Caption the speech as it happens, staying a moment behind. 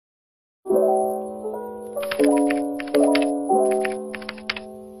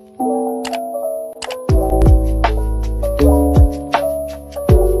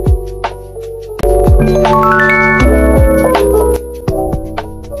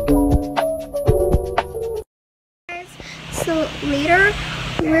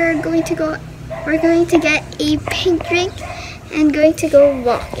we're going to get a pink drink and going to go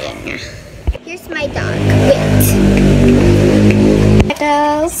walking. Here's my dog. Wait.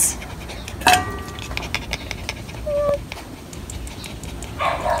 Freckles.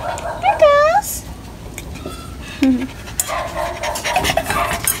 Freckles.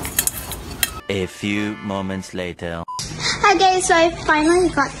 A few moments later. Hi guys, so I finally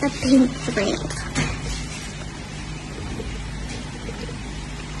got the pink drink.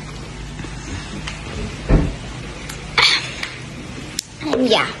 And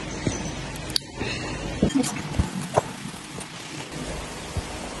yeah.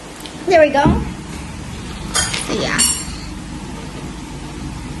 There we go. So yeah.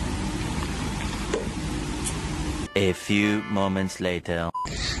 A few moments later.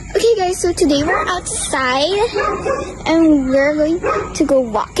 Okay guys, so today we're outside and we're going to go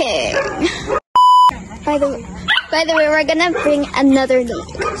walking. By the way, we're gonna bring another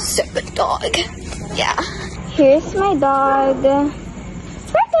dog. So good dog. Yeah. Here's my dog.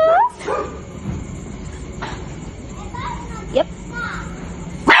 Freckles. Yep.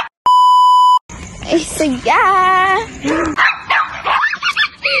 So yeah.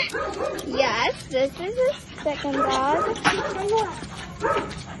 Yes, this is his second dog.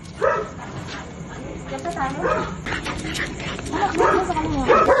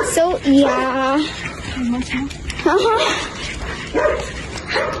 So yeah. Oh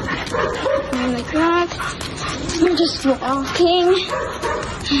my god. I'm just walking.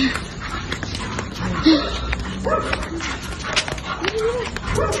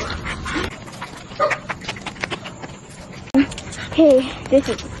 Hey, this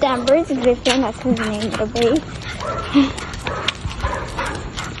is Denver's Vision, that's his name, the base.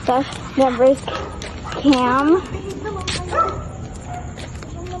 That's Denver's Cam.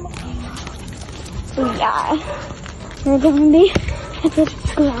 So yeah, we're gonna be at the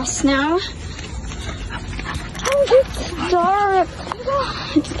grass now. Oh, it's dark.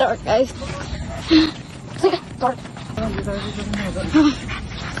 It's dark, guys. It's like dark.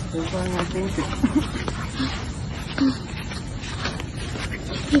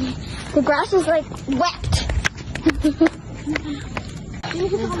 The grass is like wet.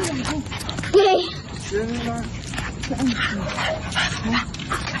 Yay!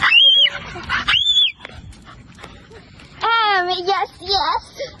 Yes.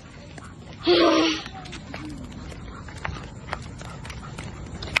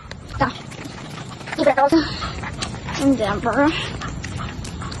 Stop. In Denver.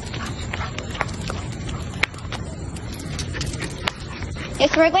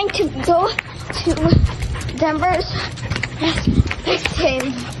 Yes, we're going to go to Denver's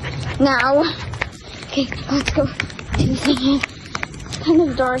Pixie now. Okay, let's go to the thing. It's kind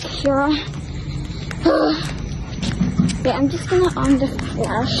of dark here. Yeah, I'm just gonna on the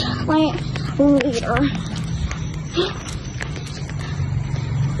flashlight later.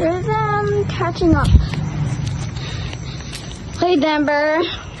 There's catching up. Hey Denver.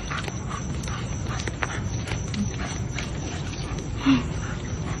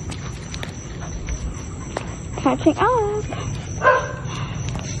 Catching up.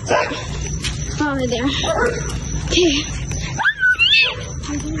 Over there. Okay.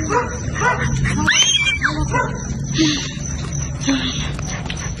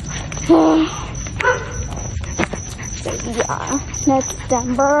 So yeah, that's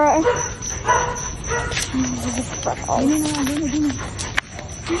Denver.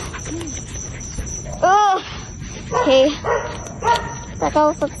 Oh, okay.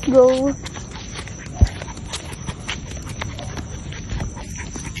 Freckles, let's go.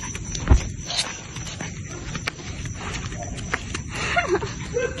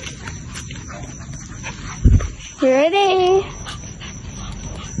 Ready?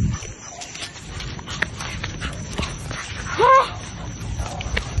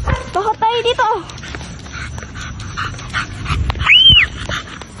 Bakit tayo dito?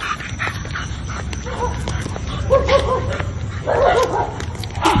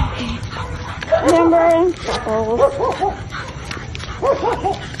 Remember? Oh,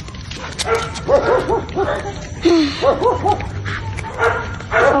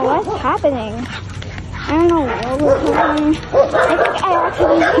 what's happening? I don't know what was happening. I think I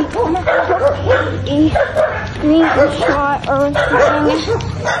actually took a screenshot or something.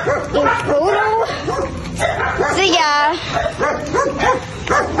 A photo. So yeah.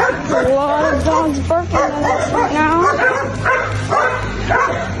 A lot of dogs barking right now.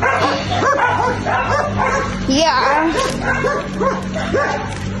 Yeah.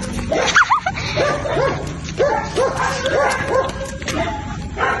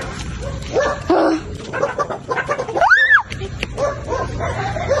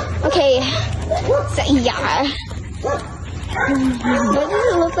 Okay,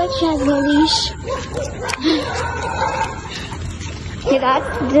 That's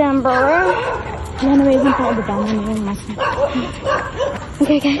Denver. Anyway, yung paubaba na yung mas.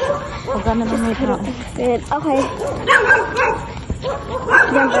 Okay, guys. Huwag na lang may tao. Good. Okay.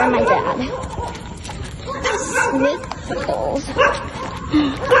 Denver, my dad. Sweet pickles.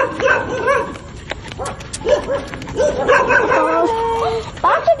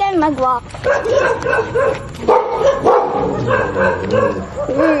 Bakit kayo mag-walk?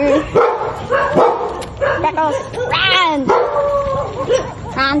 Pickles, run!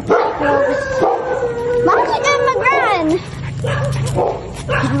 Run, pickles. Bakit kayo mag-run?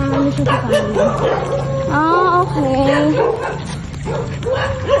 Oh, okay.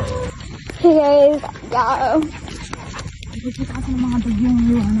 Okay, guys.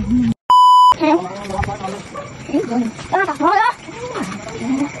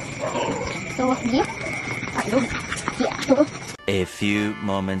 Yeah. A few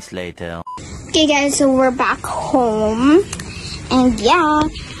moments later. Okay, guys, so we're back home. And yeah,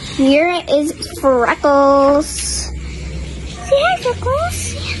 here is Freckles. Hi,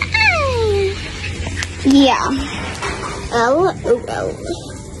 Freckles. Hi. Yeah. LOL.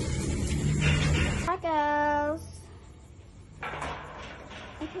 Freckles.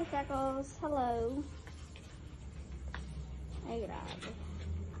 Okay, Freckles. Hello. Hey, God.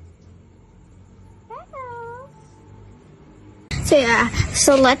 Freckles. So yeah,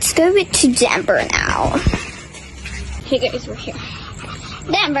 so let's go to Denver now. Hey guys, we're here.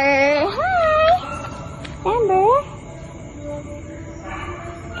 Denver. Hi. Denver.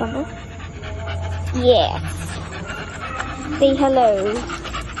 Denver. Yes. Say hello.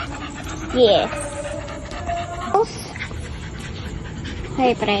 Yes.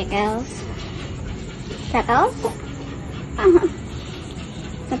 Hey, Freckles. Freckles?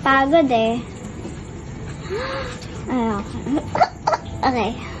 Napagod eh.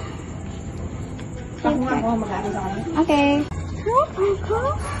 Okay. Okay. Hi,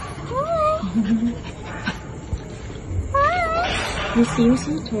 Freckles. Hi. We see you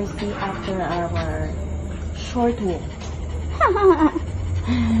Thursday after our short walk.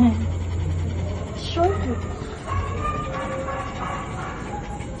 Short walk.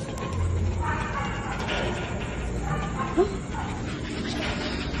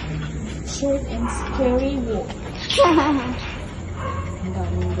 Short and scary walk.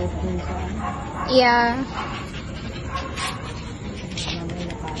 Yeah.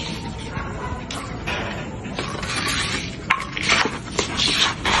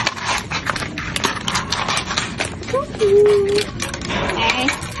 Okay.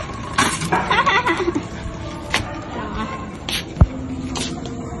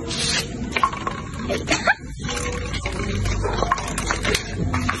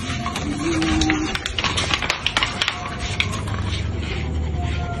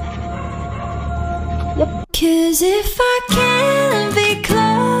 Cause if I can't